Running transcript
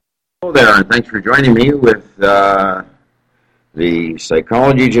Hello there, and thanks for joining me with the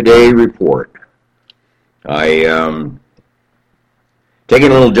Psychology Today report. I taking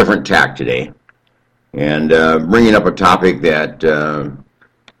a little different tack today and bringing up a topic that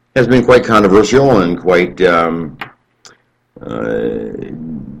has been quite controversial and quite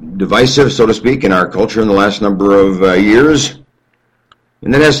divisive, so to speak, in our culture in the last number of years.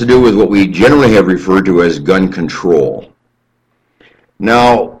 And that has to do with what we generally have referred to as gun control.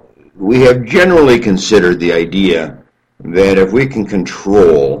 Now, we have generally considered the idea that if we can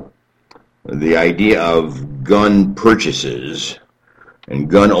control the idea of gun purchases and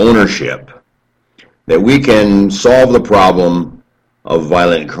gun ownership, that we can solve the problem of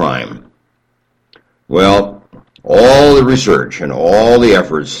violent crime. Well, all the research and all the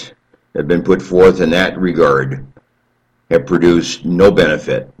efforts that have been put forth in that regard have produced no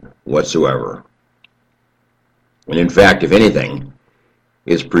benefit whatsoever. And in fact, if anything,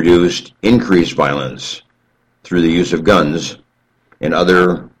 it's produced increased violence through the use of guns and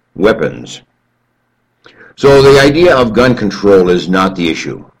other weapons. So the idea of gun control is not the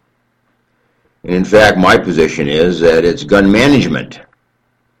issue. And in fact, my position is that it's gun management.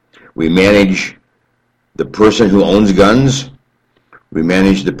 We manage the person who owns guns. We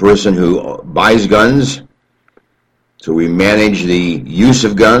manage the person who buys guns. So we manage the use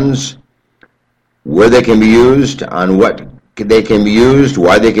of guns, where they can be used, on what they can be used,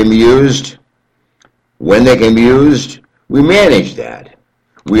 why they can be used, when they can be used. We manage that.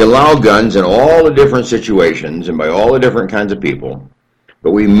 We allow guns in all the different situations and by all the different kinds of people,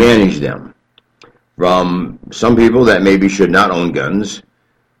 but we manage them. From some people that maybe should not own guns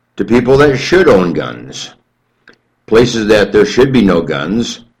to people that should own guns. Places that there should be no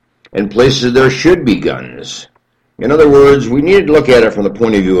guns and places there should be guns. In other words, we need to look at it from the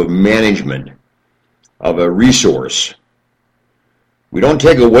point of view of management of a resource. We don't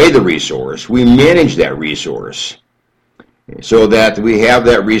take away the resource, we manage that resource so that we have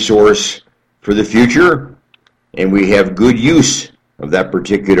that resource for the future and we have good use of that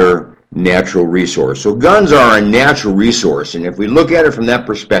particular natural resource. So guns are a natural resource, and if we look at it from that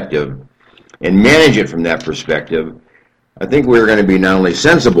perspective and manage it from that perspective, I think we're going to be not only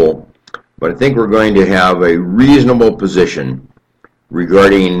sensible, but I think we're going to have a reasonable position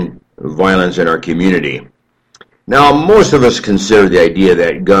regarding violence in our community. Now, most of us consider the idea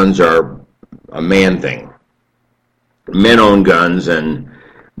that guns are a man thing. Men own guns, and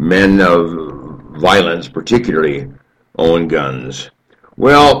men of violence particularly own guns.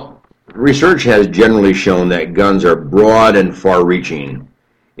 Well, research has generally shown that guns are broad and far-reaching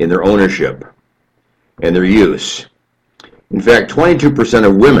in their ownership and their use. In fact, 22%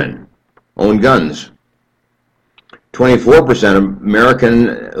 of women own guns. 24% of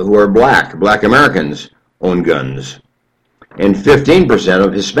Americans who are black Americans, own guns. And 15%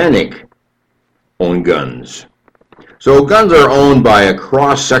 of Hispanic own guns. So guns are owned by a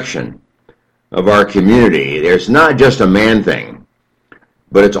cross-section of our community. It's not just a man thing,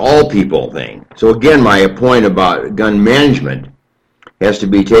 but it's all people thing. So again, my point about gun management has to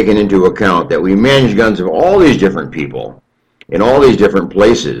be taken into account, that we manage guns of all these different people in all these different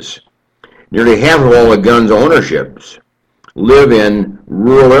places. Nearly half of all the guns ownerships live in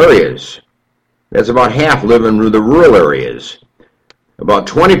rural areas. That's about half live in the rural areas. About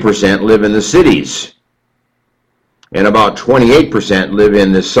 20% live in the cities. And about 28% live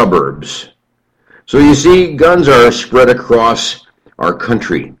in the suburbs. So you see, guns are spread across our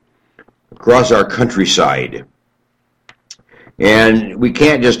country, across our countryside. And we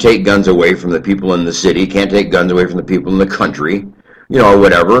can't just take guns away from the people in the city, can't take guns away from the people in the country, or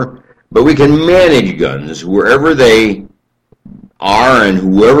whatever. But we can manage guns wherever they are and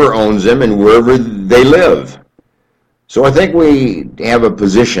whoever owns them and wherever they live. So I think we have a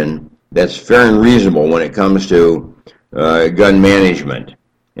position that's fair and reasonable when it comes to gun management.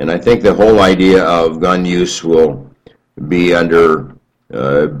 And I think the whole idea of gun use will be under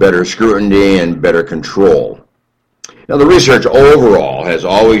better scrutiny and better control. Now, the research overall has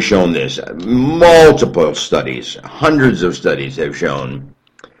always shown this. Multiple studies, hundreds of studies have shown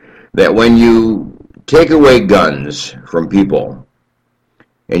that when you take away guns from people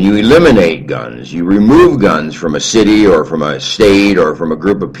and you eliminate guns, you remove guns from a city or from a state or from a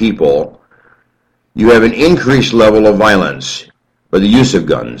group of people, you have an increased level of violence by the use of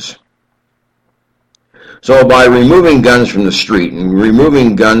guns. So by removing guns from the street and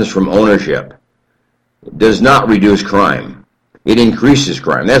removing guns from ownership, it does not reduce crime. It increases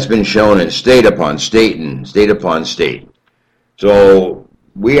crime. That's been shown in state upon state and state upon state. So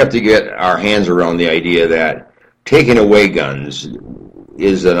we have to get our hands around the idea that taking away guns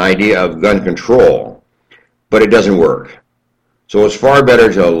is an idea of gun control, but it doesn't work. So it's far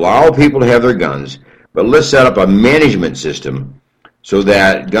better to allow people to have their guns, but let's set up a management system so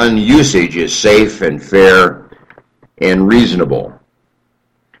that gun usage is safe and fair and reasonable.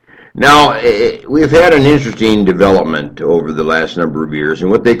 Now, we've had an interesting development over the last number of years in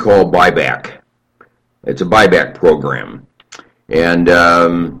what they call buyback. It's a buyback program. And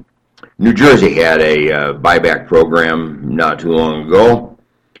New Jersey had a buyback program not too long ago,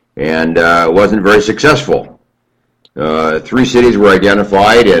 and it wasn't very successful. 3 cities were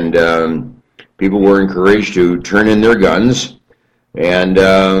identified, and people were encouraged to turn in their guns, and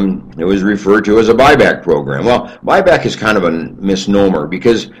it was referred to as a buyback program. Well, buyback is kind of a misnomer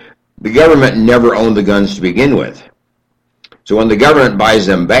because the government never owned the guns to begin with. So when the government buys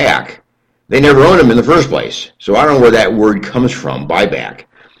them back, they never owned them in the first place. So I don't know where that word comes from, buyback.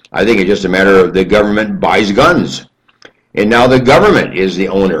 I think it's just a matter of the government buys guns. And now the government is the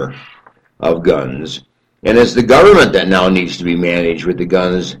owner of guns. And it's the government that now needs to be managed with the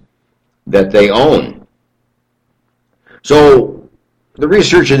guns that they own. So the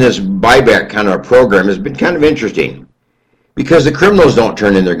research in this buyback kind of program has been kind of interesting because the criminals don't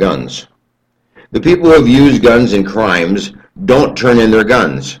turn in their guns. The people who have used guns in crimes don't turn in their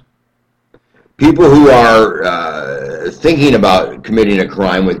guns. People who are thinking about committing a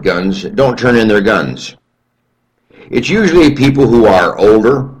crime with guns don't turn in their guns. It's usually people who are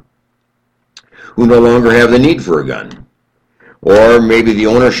older, who no longer have the need for a gun. Or maybe the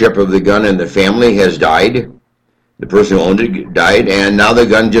ownership of the gun in the family has died. The person who owned it died, and now the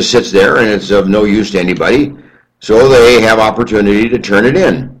gun just sits there and it's of no use to anybody. So they have opportunity to turn it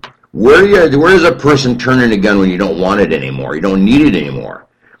in. Where does a person turn in a gun when you don't want it anymore? You don't need it anymore.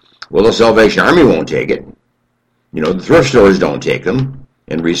 Well, the Salvation Army won't take it. You know, the thrift stores don't take them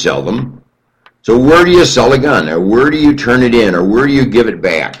and resell them. So where do you sell a gun? Or where do you turn it in? Or where do you give it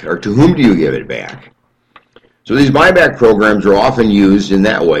back? Or to whom do you give it back? So these buyback programs are often used in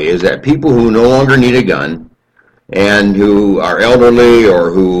that way, is that people who no longer need a gun and who are elderly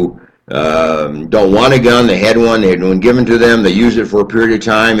or who don't want a gun, they had one given to them, they used it for a period of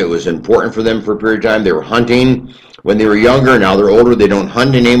time, it was important for them for a period of time, they were hunting when they were younger, now they're older, they don't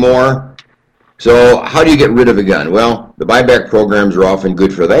hunt anymore. So how do you get rid of a gun? Well, the buyback programs are often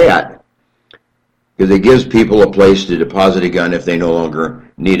good for that because it gives people a place to deposit a gun if they no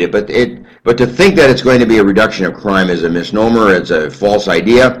longer need it. But to think that it's going to be a reduction of crime is a misnomer, it's a false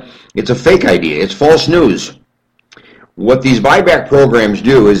idea, it's a fake idea, it's false news. What these buyback programs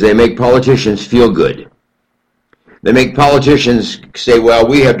do is they make politicians feel good. They make politicians say, well,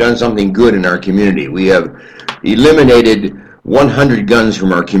 we have done something good in our community. We have eliminated 100 guns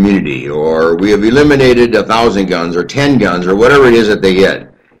from our community, or we have eliminated 1,000 guns, or 10 guns, or whatever it is that they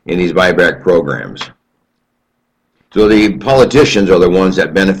get in these buyback programs. So the politicians are the ones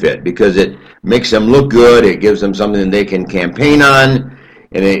that benefit because it makes them look good, it gives them something they can campaign on,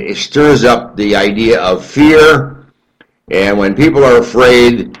 and it stirs up the idea of fear. And when people are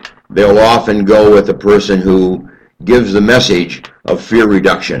afraid, they'll often go with the person who gives the message of fear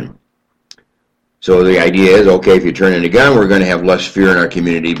reduction. So the idea is, okay, if you turn in a gun, we're going to have less fear in our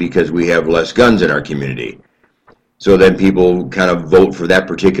community because we have less guns in our community. So then people kind of vote for that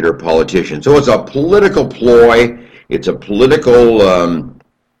particular politician. So it's a political ploy. It's a political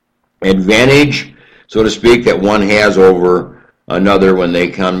advantage, so to speak, that one has over another when they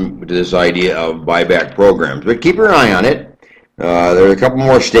come to this idea of buyback programs. But keep your eye on it. There are a couple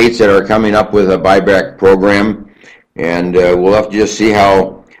more states that are coming up with a buyback program, and we'll have to just see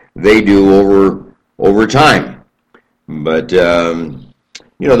how they do over time. But,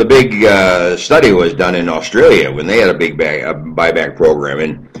 the big study was done in Australia when they had a big buyback program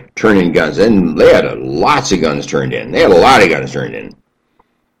and turn-in guns. And they had lots of guns turned in. They had a lot of guns turned in,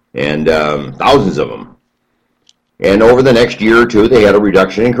 and thousands of them. And over the next year or two, they had a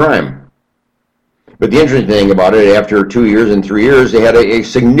reduction in crime. But the interesting thing about it, after 2 years and 3 years, they had a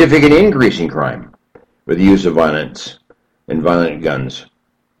significant increase in crime with the use of violence and violent guns.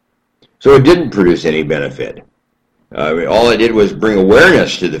 So it didn't produce any benefit. All it did was bring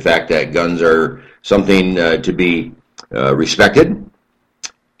awareness to the fact that guns are something to be respected.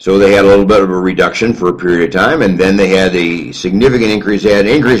 So they had a little bit of a reduction for a period of time, and then they had a significant increase. They had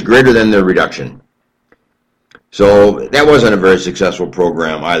an increase greater than the reduction. So that wasn't a very successful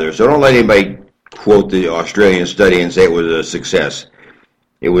program either. So don't let anybody quote the Australian study and say it was a success.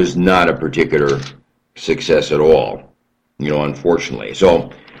 It was not a particular success at all, unfortunately. So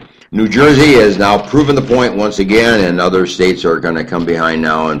New Jersey has now proven the point once again, and other states are going to come behind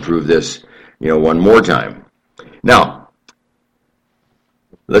now and prove this, one more time. Now,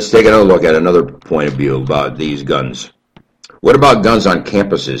 let's take another look at another point of view about these guns. What about guns on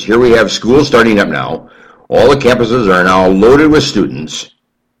campuses? Here we have schools starting up now. All the campuses are now loaded with students.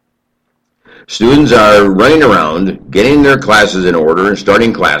 Students are running around, getting their classes in order and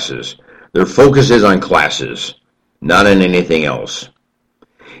starting classes. Their focus is on classes, not on anything else.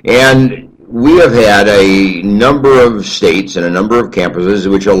 And we have had a number of states and a number of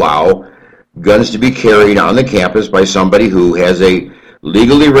campuses which allow guns to be carried on the campus by somebody who has a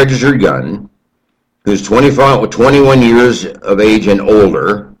legally registered gun, who's 21 years of age and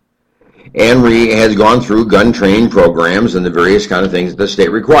older, and has gone through gun training programs and the various kind of things that the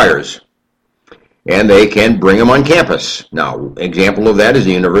state requires. And they can bring them on campus. Now, example of that is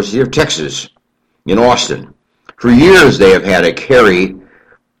the University of Texas in Austin. For years, they have had a carry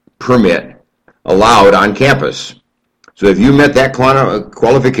permit allowed on campus. So if you met that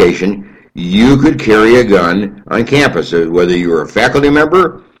qualification, you could carry a gun on campus, whether you were a faculty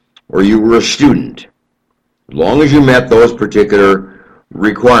member or you were a student, as long as you met those particular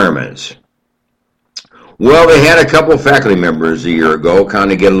requirements. Well, they had a couple of faculty members a year ago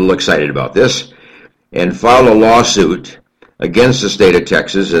kind of get a little excited about this and filed a lawsuit against the state of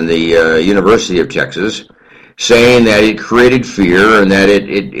Texas and the University of Texas, saying that it created fear and that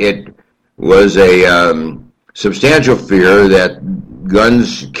it was a substantial fear that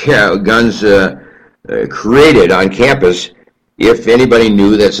guns created on campus if anybody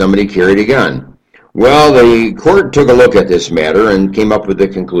knew that somebody carried a gun. Well, the court took a look at this matter and came up with the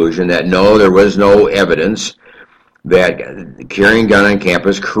conclusion that no, there was no evidence that carrying a gun on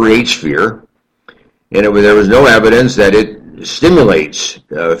campus creates fear, and there was no evidence that it stimulates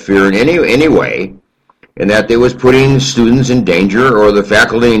fear in any way, and that it was putting students in danger or the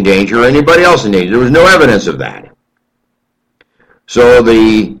faculty in danger or anybody else in danger. There was no evidence of that. So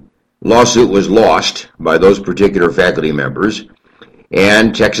the lawsuit was lost by those particular faculty members,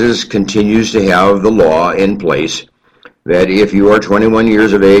 and Texas continues to have the law in place that if you are 21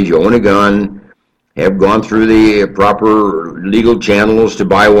 years of age, you own a gun, have gone through the proper legal channels to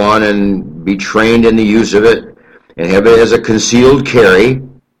buy one and be trained in the use of it, and have it as a concealed carry,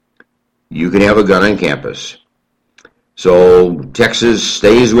 you can have a gun on campus. So Texas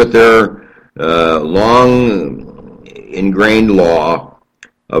stays with their long ingrained law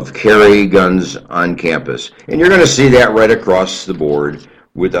of carry guns on campus. And you're going to see that right across the board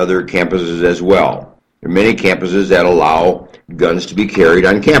with other campuses as well. There are many campuses that allow guns to be carried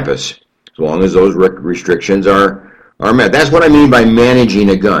on campus, as long as those restrictions are met. That's what I mean by managing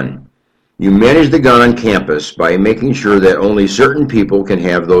a gun. You manage the gun on campus by making sure that only certain people can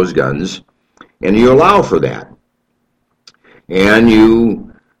have those guns, and you allow for that. And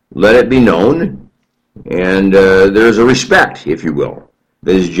you let it be known, and there's a respect, if you will,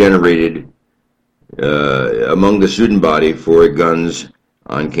 that is generated among the student body for guns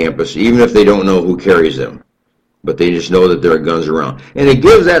on campus, even if they don't know who carries them. But they just know that there are guns around. And it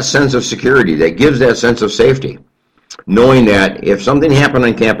gives that sense of security, that gives that sense of safety, knowing that if something happened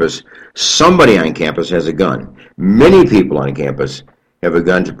on campus, somebody on campus has a gun. Many people on campus have a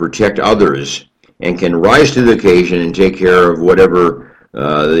gun to protect others and can rise to the occasion and take care of whatever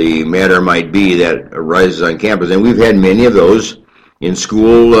the matter might be that arises on campus. And we've had many of those in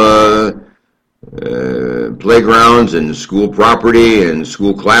school playgrounds and school property and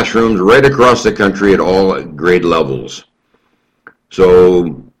school classrooms right across the country at all grade levels.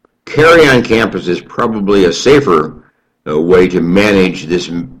 So carry on campus is probably a safer way to manage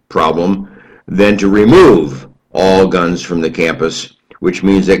this problem than to remove all guns from the campus, which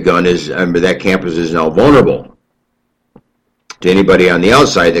means that that campus is now vulnerable to anybody on the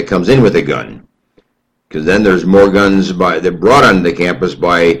outside that comes in with a gun, because then there's more guns that brought onto the campus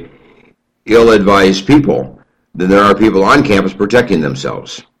by ill-advised people than there are people on campus protecting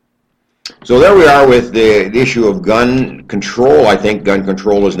themselves. So there we are with the issue of gun control. I think gun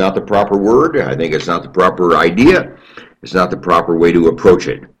control is not the proper word. I think it's not the proper idea. It's not the proper way to approach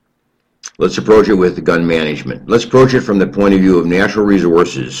it. Let's approach it with gun management. Let's approach it from the point of view of natural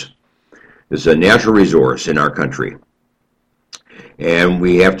resources. It's a natural resource in our country, and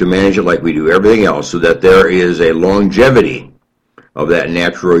we have to manage it like we do everything else so that there is a longevity of that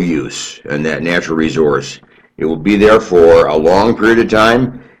natural use and that natural resource. It will be there for a long period of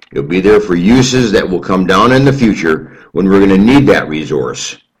time. It'll be there for uses that will come down in the future when we're going to need that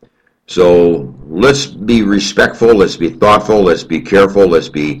resource. So let's be respectful, let's be thoughtful, let's be careful, let's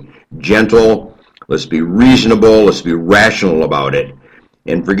be gentle, let's be reasonable, let's be rational about it,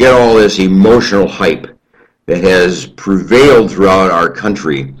 and forget all this emotional hype that has prevailed throughout our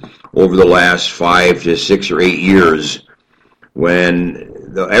country over the last 5 to 6 or 8 years, when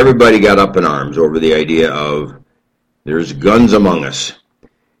everybody got up in arms over the idea of there's guns among us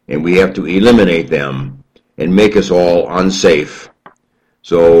and we have to eliminate them and make us all unsafe.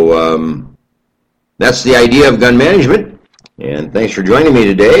 So that's the idea of gun management. And thanks for joining me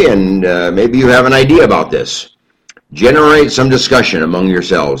today. And maybe you have an idea about this. Generate some discussion among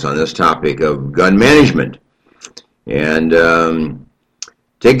yourselves on this topic of gun management. And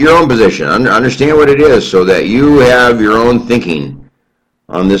take your own position. Understand what it is so that you have your own thinking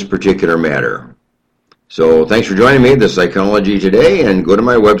on this particular matter. So thanks for joining me, The Psychology Today, and go to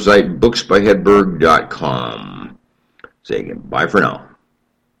my website, booksbyhedberg.com. Say again, bye for now.